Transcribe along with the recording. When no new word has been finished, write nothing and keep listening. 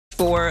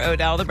for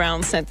Odell. The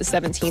Browns sent the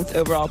 17th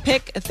overall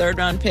pick, a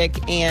third-round pick,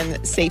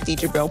 and safety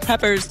Jabril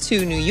Peppers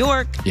to New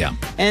York. Yeah.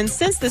 And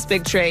since this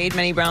big trade,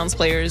 many Browns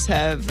players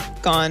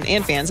have gone,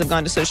 and fans have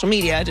gone to social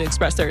media to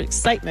express their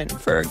excitement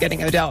for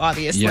getting Odell,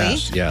 obviously.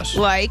 Yes.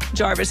 Like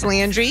Jarvis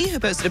Landry, who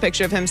posted a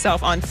picture of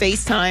himself on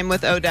FaceTime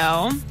with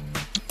Odell.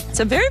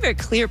 It's a very, very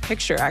clear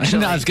picture,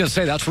 actually. I was going to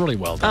say, that's really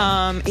well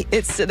done.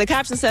 The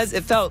caption says,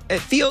 it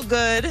feel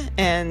good,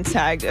 and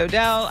tagged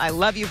Odell. I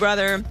love you,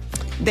 brother.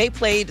 They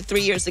played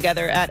 3 years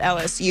together at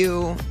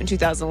LSU in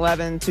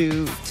 2011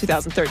 to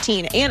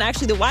 2013. And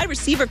actually, the wide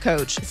receiver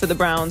coach for the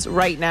Browns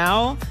right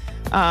now,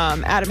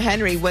 Adam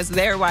Henry, was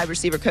their wide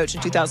receiver coach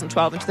in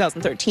 2012 and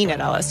 2013 at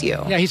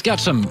LSU. Yeah, he's got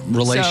some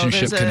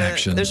relationship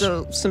connections.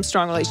 There's some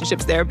strong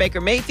relationships there.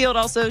 Baker Mayfield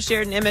also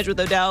shared an image with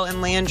Odell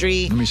and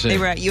Landry. Let me see. They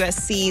were at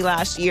USC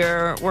last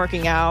year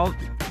working out.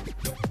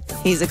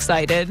 He's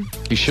excited.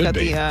 He should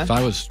be.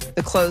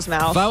 The closed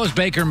mouth. If I was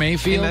Baker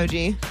Mayfield,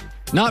 emoji.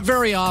 Not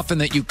very often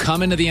that you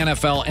come into the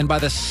NFL and by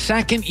the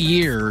second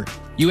year,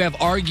 you have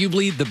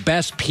arguably the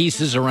best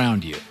pieces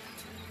around you.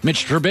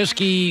 Mitch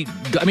Trubisky,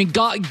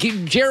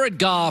 Jared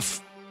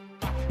Goff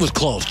was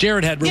close.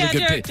 Jared had really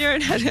good pieces.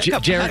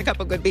 Jared had a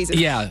couple good pieces.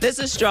 Yeah. This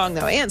is strong,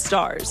 though, and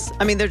stars.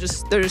 I mean, they're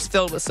just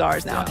filled with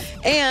stars now.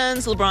 Yeah. And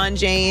LeBron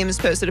James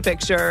posted a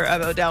picture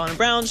of Odell in a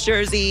Browns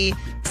jersey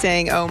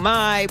saying, oh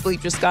my,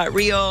 bleep just got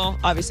real.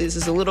 Obviously, this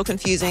is a little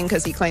confusing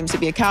because he claims to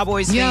be a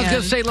Cowboys fan. Yeah, I was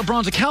going to say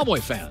LeBron's a Cowboy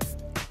fan.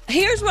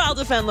 Here's where I'll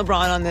defend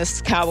LeBron on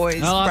this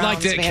Cowboys. Oh,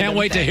 can't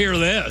wait to hear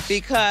this.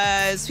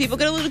 Because people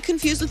get a little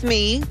confused with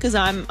me because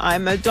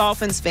I'm a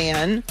Dolphins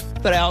fan,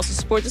 but I also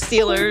support the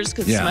Steelers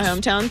because it's my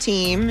hometown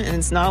team, and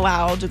it's not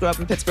allowed to grow up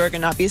in Pittsburgh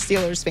and not be a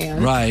Steelers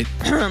fan. Right.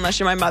 Unless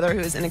you're my mother, who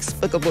is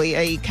inexplicably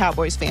a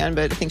Cowboys fan,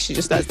 but I think she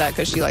just does that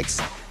because she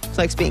likes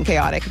being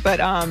chaotic.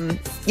 But,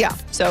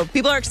 so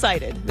people are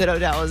excited that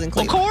Odell is in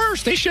Cleveland. Of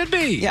course, they should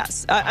be.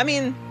 Yes.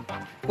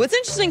 What's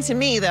interesting to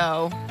me,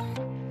 though,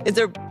 is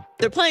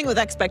they're playing with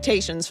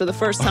expectations for the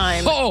first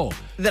time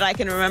that I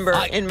can remember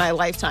in my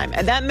lifetime.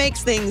 And that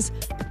makes things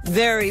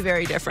very,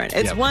 very different.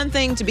 It's one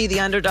thing to be the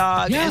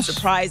underdog and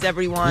surprise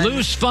everyone.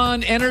 Loose,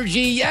 fun,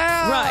 energy,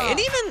 yeah. Right. And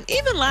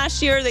even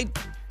last year,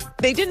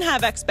 they didn't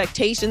have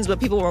expectations,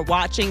 but people were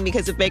watching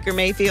because of Baker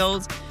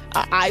Mayfield.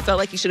 I felt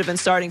like he should have been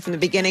starting from the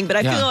beginning. But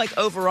I feel like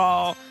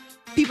overall,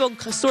 people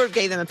sort of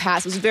gave them a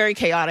pass. It was very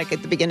chaotic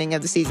at the beginning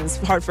of the season. It's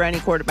hard for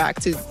any quarterback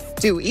to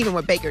do even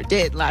what Baker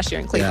did last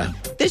year in Cleveland.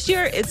 Yeah. This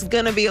year, it's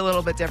going to be a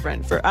little bit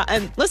different.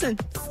 And listen,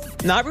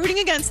 not rooting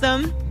against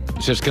them.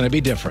 It's just going to be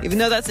different. Even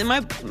though that's in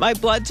my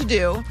blood to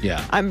do.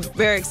 Yeah. I'm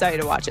very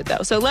excited to watch it,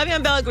 though. So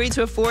Le'Veon Bell agreed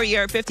to a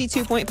 4-year,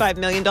 $52.5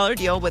 million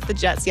deal with the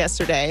Jets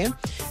yesterday.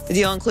 The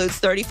deal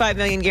includes $35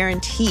 million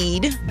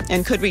guaranteed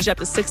and could reach up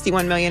to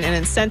 $61 million in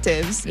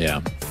incentives. Yeah.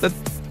 But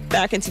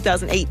back in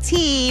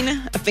 2018,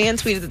 a fan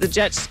tweeted that the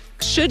Jets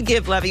should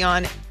give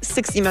Le'Veon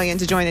 $60 million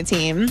to join the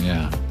team.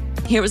 Yeah.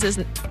 Here was his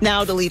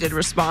now deleted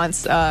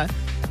response.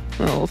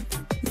 Little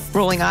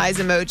rolling eyes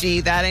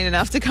emoji. That ain't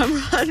enough to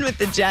come run with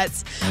the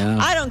Jets. Yeah.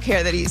 I don't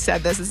care that he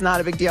said this. It's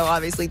not a big deal.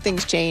 Obviously,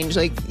 things change.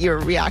 Like, you're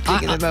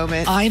reacting in the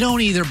moment. I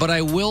don't either, but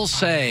I will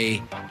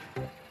say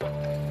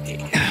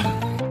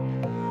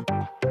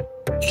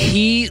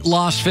he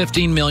lost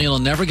 $15 million. He'll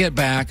never get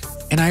back.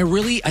 And I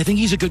think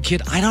he's a good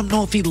kid. I don't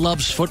know if he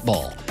loves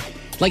football.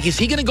 Like, is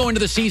he going to go into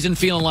the season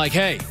feeling like,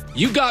 hey,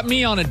 you got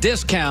me on a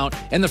discount,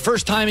 and the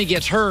first time he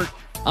gets hurt,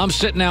 I'm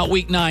sitting out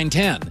week 9,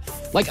 10.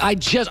 Like, I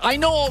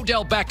know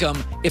Odell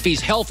Beckham, if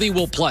he's healthy,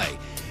 will play.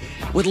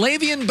 With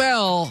Le'Veon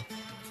Bell,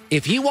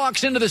 if he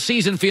walks into the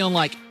season feeling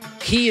like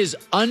he is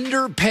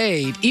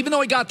underpaid, even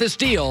though he got this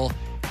deal,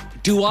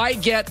 do I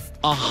get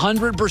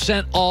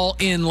 100%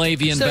 all-in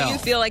Le'Veon Bell? So you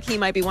feel like he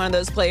might be one of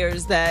those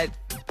players that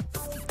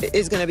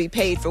is going to be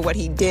paid for what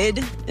he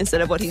did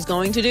instead of what he's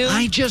going to do?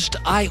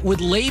 With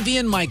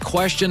Le'Veon, my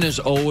question has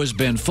always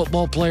been,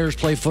 football players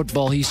play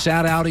football. He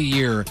sat out a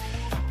year.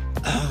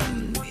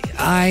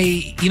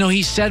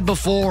 He said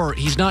before,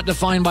 he's not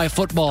defined by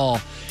football.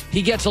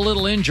 He gets a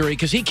little injury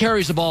because he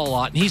carries the ball a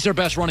lot, and he's their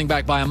best running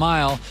back by a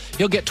mile.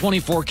 He'll get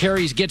 24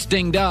 carries, gets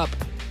dinged up.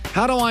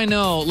 How do I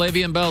know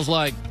Le'Veon Bell's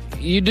like,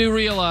 you do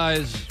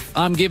realize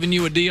I'm giving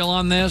you a deal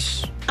on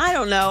this? I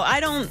don't know.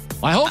 I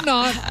hope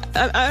not.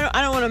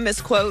 I don't want to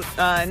misquote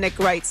Nick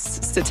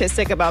Wright's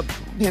statistic about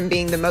him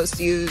being the most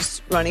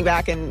used running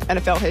back in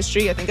NFL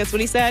history. I think that's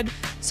what he said.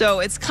 So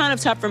it's kind of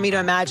tough for me to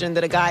imagine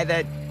that a guy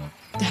that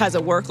has a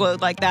workload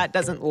like that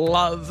doesn't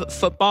love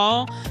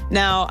football.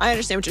 Now, I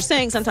understand what you're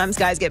saying. Sometimes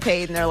guys get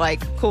paid and they're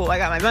like, cool, I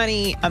got my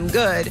money, I'm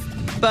good.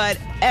 But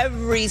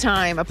every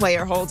time a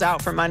player holds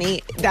out for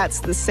money, that's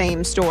the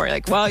same story.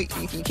 Like, well,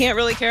 you can't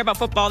really care about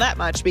football that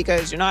much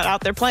because you're not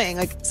out there playing.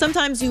 Like,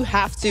 sometimes you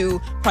have to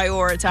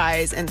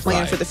prioritize and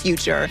plan for the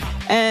future.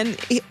 And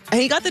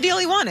he got the deal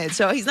he wanted,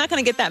 so he's not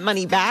going to get that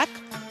money back.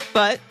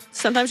 But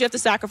sometimes you have to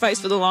sacrifice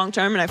for the long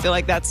term, and I feel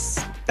like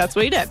that's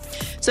what he did.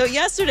 So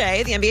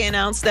yesterday, the NBA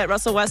announced that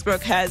Russell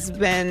Westbrook has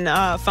been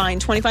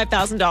fined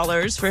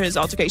 $25,000 for his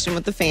altercation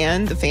with the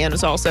fan. The fan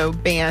was also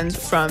banned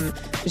from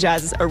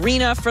Jazz's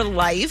arena for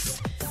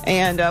life.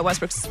 And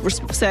Westbrook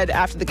said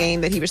after the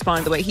game that he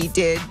responded the way he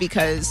did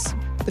because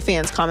the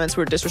fans' comments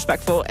were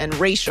disrespectful and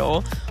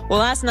racial. Well,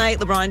 last night,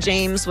 LeBron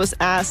James was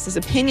asked his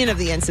opinion of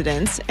the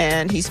incident,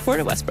 and he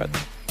supported Westbrook.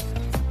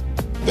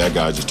 That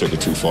guy just took it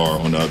too far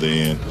on the other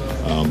end.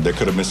 There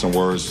could have been some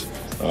words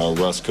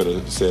Russ could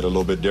have said a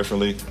little bit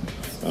differently.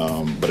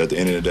 But at the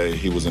end of the day,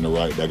 he was in the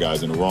right. That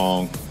guy's in the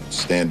wrong.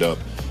 Stand up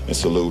and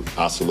salute.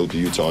 I salute the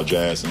Utah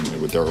Jazz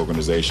and with their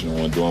organization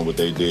on doing what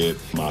they did.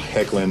 Am I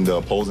heckling the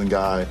opposing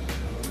guy,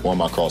 or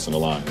am I crossing the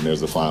line? And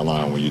there's a fine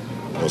line when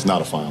it's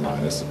not a fine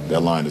line.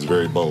 That line is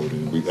very bold,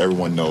 and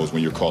everyone knows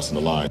when you're crossing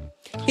the line.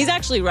 He's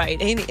actually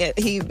right.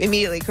 He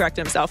immediately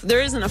corrected himself.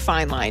 There isn't a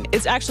fine line.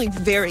 It's actually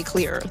very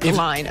clear, the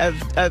line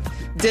of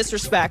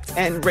disrespect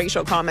and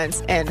racial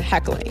comments and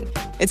heckling.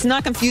 It's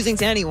not confusing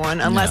to anyone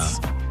unless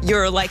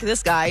you're like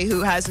this guy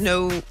who has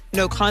no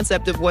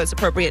concept of what's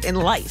appropriate in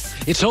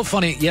life. It's so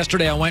funny.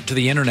 Yesterday I went to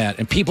the internet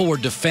and people were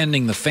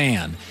defending the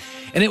fan.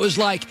 And it was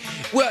like,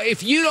 well,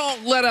 if you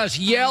don't let us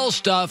yell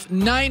stuff,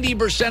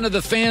 90% of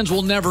the fans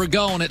will never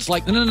go. And it's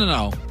like,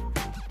 no.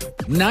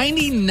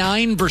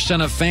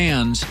 99% of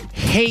fans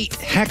hate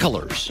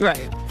hecklers.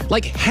 Right.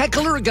 Like,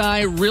 heckler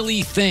guy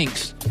really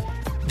thinks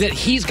that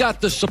he's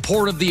got the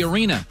support of the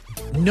arena.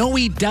 No,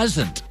 he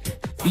doesn't.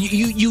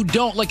 You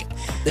don't. Like,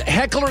 the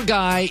heckler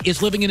guy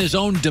is living in his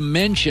own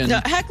dimension.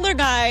 No, heckler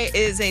guy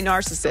is a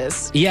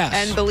narcissist. Yes.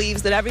 And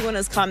believes that everyone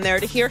has come there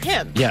to hear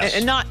him. Yes.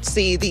 And not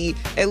see the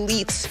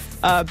elite,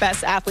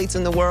 best athletes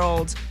in the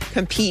world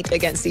compete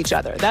against each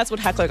other. That's what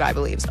heckler guy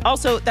believes.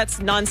 Also,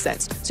 that's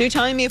nonsense. So you're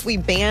telling me if we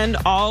banned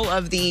all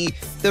of the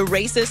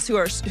racists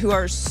who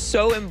are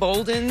so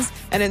emboldened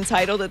and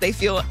entitled that they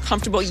feel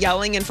comfortable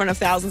yelling in front of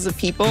thousands of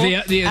people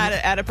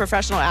at a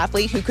professional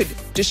athlete who could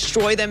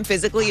destroy them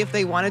physically if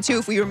they wanted to,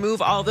 if we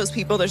remove all of those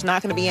people, there's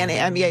not going to be any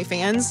NBA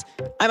fans?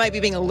 I might be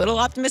being a little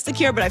optimistic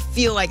here, but I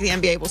feel like the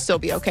NBA will still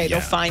be okay.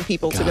 They'll find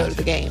people to go to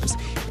the games.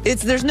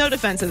 There's no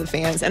defense of the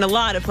fans, and a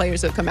lot of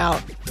players have come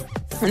out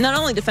and not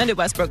only defended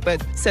Westbrook,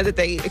 but said that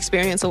they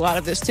experienced a lot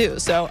of this too.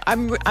 So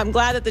I'm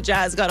glad that the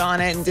Jazz got on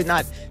it and did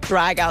not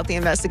drag out the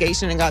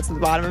investigation and got to the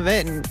bottom of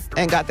it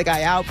and got the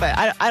guy out. But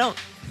I don't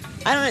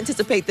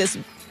anticipate this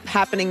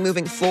happening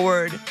moving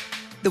forward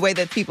the way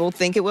that people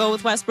think it will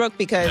with Westbrook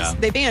because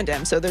they banned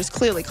him. So there's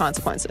clearly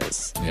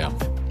consequences. Yeah,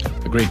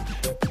 agreed.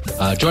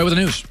 Joy with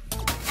the news.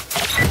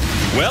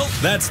 Well,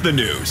 that's the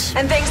news.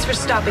 And thanks for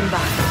stopping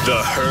by.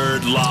 The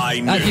Herd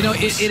Lie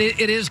News.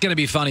 It is going to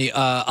be funny.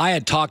 I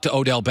had talked to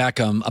Odell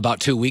Beckham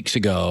about 2 weeks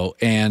ago,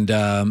 and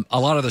a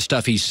lot of the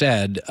stuff he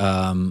said,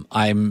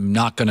 I'm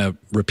not going to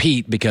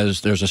repeat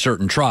because there's a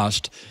certain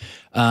trust.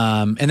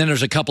 And then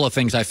there's a couple of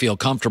things I feel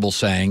comfortable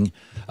saying.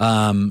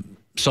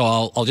 So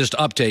I'll just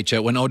update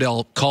you. When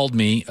Odell called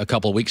me a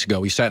couple of weeks ago,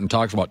 we sat and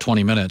talked for about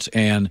 20 minutes,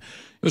 and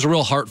it was a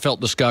real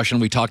heartfelt discussion.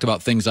 We talked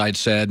about things I'd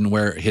said and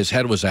where his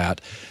head was at.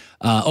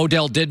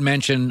 Odell did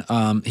mention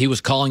he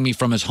was calling me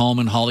from his home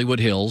in Hollywood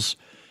Hills,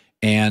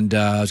 and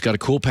he's got a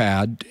cool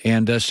pad,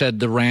 and said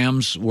the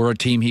Rams were a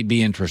team he'd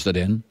be interested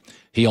in.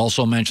 He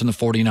also mentioned the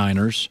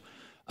 49ers.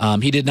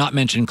 He did not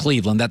mention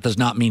Cleveland. That does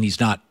not mean he's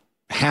not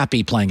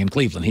happy playing in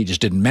Cleveland. He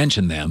just didn't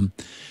mention them.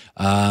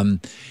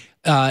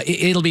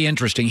 It'll be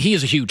interesting. He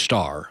is a huge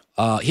star.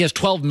 He has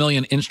 12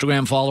 million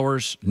Instagram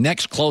followers.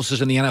 Next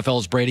closest in the NFL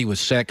is Brady with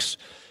 6.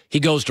 He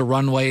goes to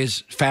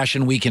runways,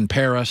 Fashion Week in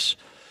Paris.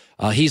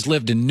 He's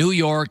lived in New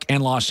York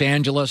and Los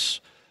Angeles.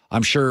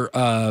 I'm sure,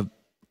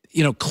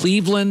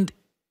 Cleveland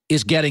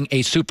is getting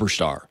a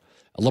superstar.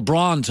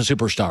 LeBron's a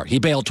superstar. He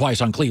bailed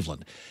twice on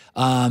Cleveland.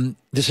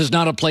 This is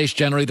not a place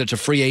generally that's a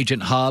free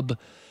agent hub.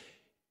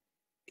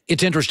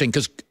 It's interesting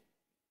because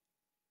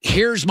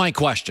here's my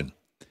question.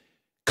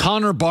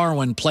 Connor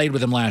Barwin played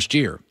with him last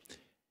year.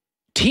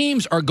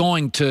 Teams are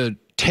going to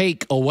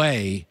take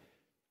away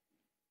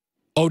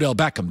Odell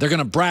Beckham. They're going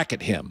to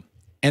bracket him.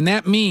 And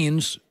that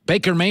means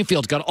Baker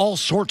Mayfield's got all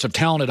sorts of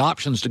talented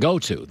options to go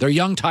to. Their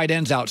young tight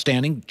end's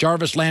outstanding.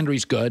 Jarvis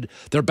Landry's good.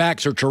 Their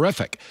backs are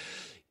terrific.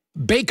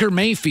 Baker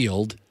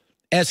Mayfield,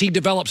 as he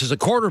develops as a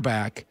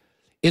quarterback,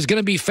 is going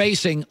to be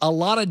facing a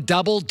lot of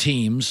double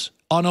teams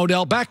on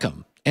Odell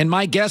Beckham. And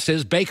my guess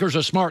is Baker's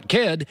a smart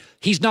kid.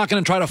 He's not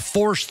going to try to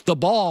force the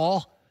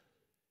ball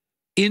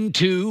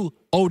into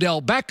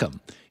Odell Beckham.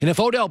 And if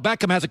Odell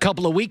Beckham has a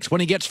couple of weeks when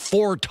he gets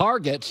 4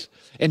 targets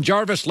and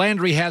Jarvis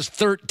Landry has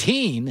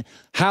 13,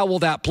 how will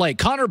that play?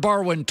 Connor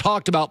Barwin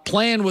talked about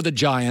playing with the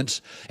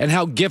Giants and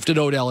how gifted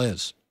Odell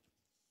is.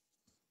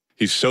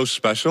 He's so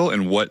special,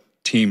 and what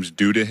teams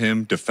do to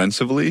him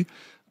defensively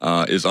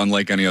is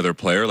unlike any other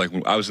player. Like,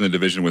 I was in the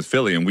division with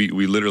Philly, and we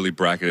literally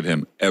bracketed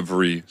him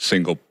every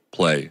single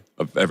play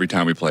of every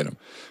time we played him,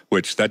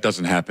 which that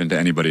doesn't happen to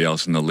anybody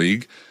else in the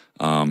league.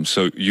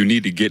 So you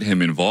need to get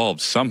him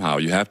involved somehow.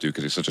 You have to,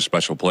 because he's such a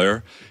special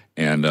player.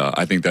 And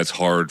I think that's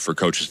hard for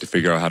coaches to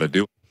figure out how to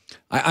do.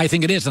 I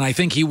think it is, and I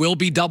think he will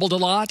be doubled a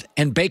lot,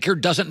 and Baker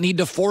doesn't need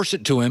to force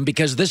it to him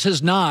because this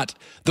is not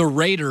the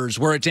Raiders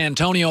where it's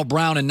Antonio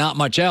Brown and not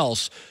much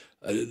else.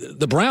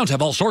 The Browns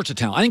have all sorts of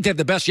talent. I think they have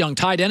the best young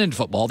tight end in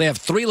football. They have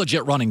 3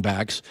 legit running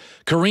backs.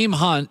 Kareem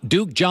Hunt,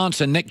 Duke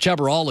Johnson, Nick Chubb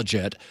are all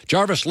legit.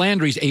 Jarvis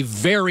Landry's a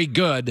very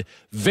good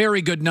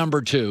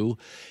number 2.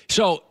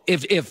 So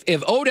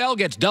if Odell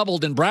gets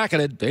doubled and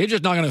bracketed, they're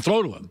just not going to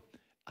throw to him.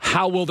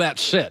 How will that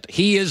sit?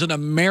 He is an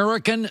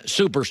American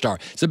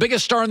superstar. He's the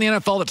biggest star in the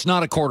NFL that's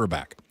not a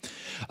quarterback.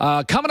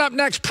 Coming up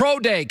next, Pro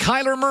Day,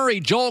 Kyler Murray,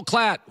 Joel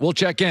Klatt. We'll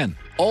check in.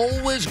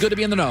 Always good to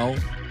be in the know.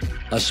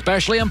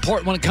 Especially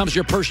important when it comes to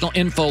your personal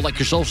info like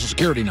your Social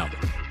Security number.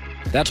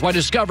 That's why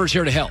Discover's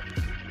here to help.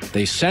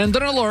 They send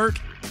an alert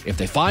if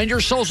they find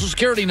your Social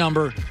Security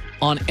number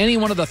on any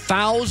one of the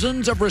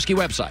thousands of risky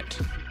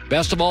websites.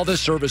 Best of all, this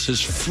service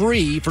is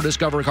free for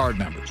Discover card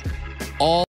members. All